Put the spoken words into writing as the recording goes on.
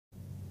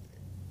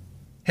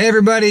Hey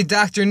everybody,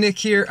 Dr. Nick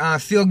here on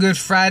Feel Good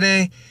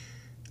Friday.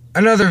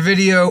 Another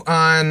video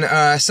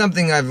on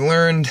something I've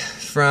learned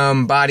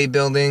from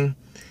bodybuilding,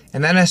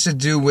 and that has to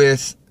do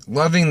with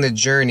loving the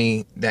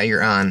journey that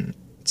you're on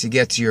to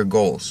get to your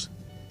goals.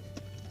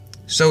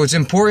 So it's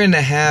important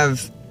to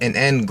have an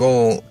end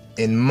goal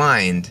in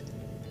mind,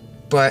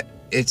 but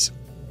it's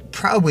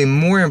probably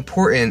more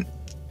important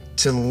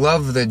to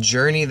love the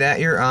journey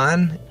that you're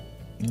on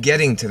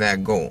getting to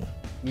that goal.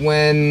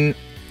 When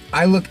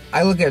I look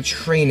at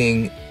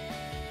training,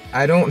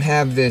 I don't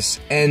have this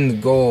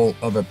end goal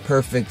of a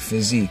perfect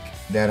physique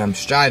that I'm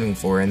striving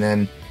for, and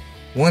then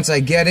once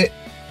I get it,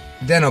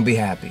 then I'll be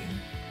happy.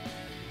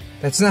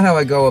 That's not how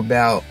I go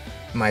about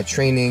my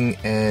training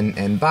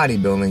and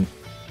bodybuilding.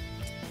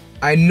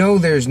 I know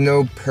there's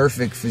no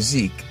perfect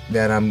physique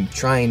that I'm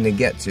trying to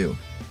get to.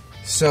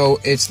 So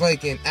it's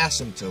like an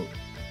asymptote.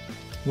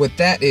 What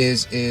that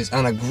is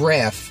on a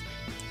graph,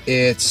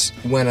 it's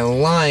when a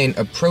line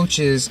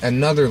approaches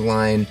another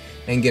line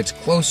and gets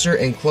closer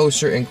and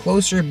closer and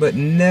closer, but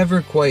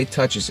never quite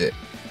touches it.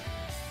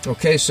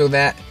 Okay, so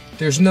that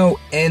there's no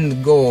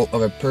end goal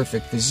of a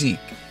perfect physique.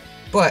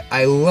 But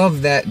I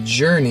love that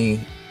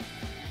journey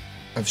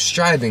of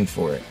striving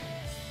for it.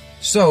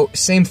 So,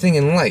 same thing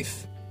in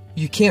life.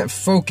 You can't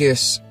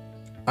focus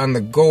on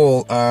the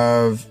goal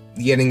of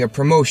getting a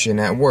promotion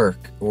at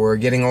work, or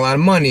getting a lot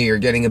of money, or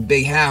getting a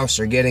big house,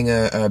 or getting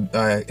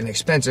an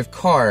expensive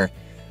car,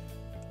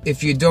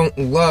 if you don't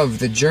love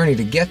the journey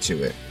to get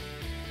to it.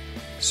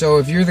 So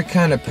if you're the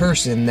kind of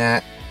person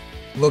that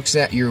looks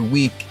at your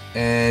week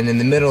and in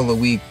the middle of the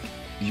week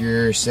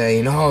you're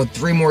saying, oh,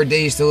 3 more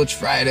days till it's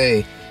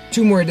Friday,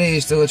 2 more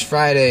days till it's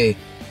Friday,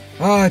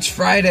 oh, it's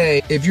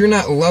Friday. If you're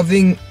not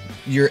loving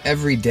your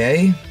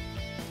everyday,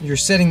 you're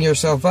setting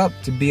yourself up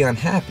to be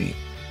unhappy.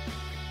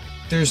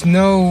 There's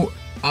no,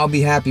 I'll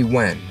be happy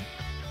when.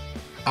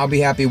 I'll be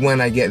happy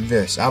when I get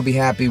this. I'll be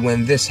happy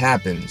when this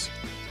happens.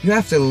 You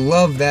have to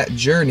love that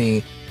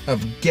journey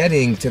of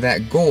getting to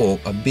that goal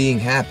of being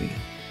happy.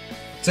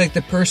 It's like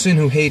the person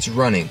who hates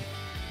running.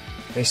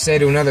 They say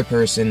to another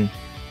person,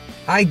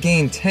 I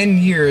gained 10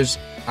 years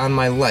on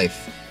my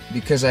life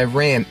because I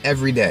ran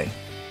every day.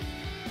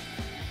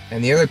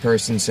 And the other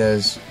person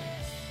says,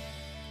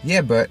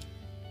 yeah, but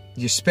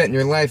you spent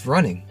your life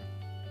running.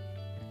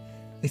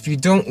 If you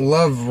don't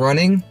love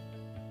running,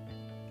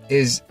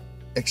 is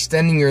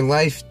extending your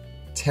life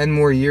 10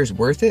 more years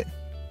worth it?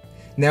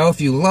 Now, if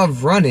you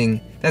love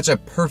running, that's a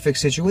perfect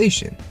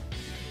situation.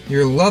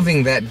 You're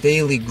loving that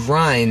daily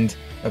grind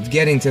of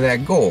getting to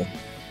that goal,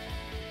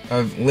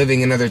 of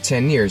living another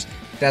 10 years.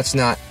 That's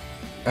not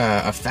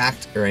a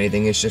fact or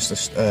anything. It's just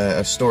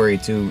a story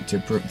to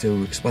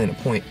explain a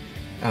point.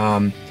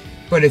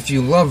 But if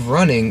you love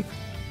running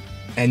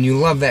and you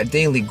love that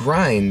daily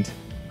grind,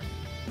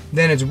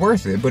 then it's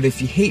worth it. But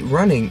if you hate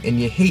running and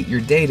you hate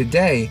your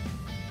day-to-day,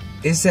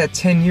 is that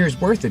 10 years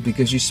worth it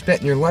because you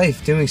spent your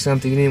life doing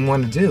something you didn't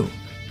want to do?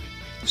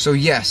 So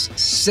yes,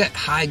 set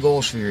high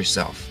goals for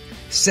yourself.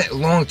 Set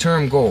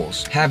long-term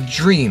goals. Have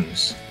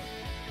dreams.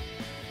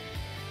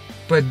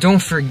 But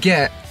don't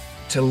forget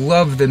to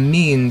love the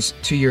means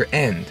to your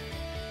end.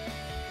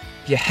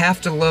 You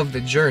have to love the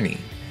journey.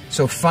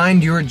 So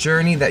find your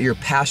journey that you're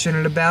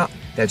passionate about,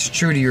 that's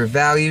true to your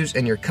values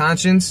and your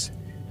conscience.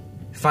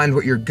 Find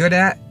what you're good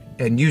at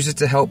and use it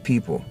to help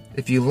people.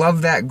 If you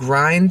love that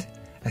grind,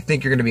 I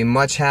think you're going to be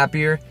much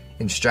happier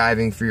in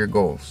striving for your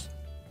goals.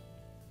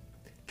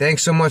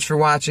 Thanks so much for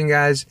watching,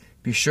 guys.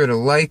 Be sure to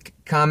like,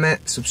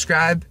 comment,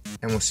 subscribe,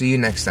 and we'll see you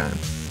next time.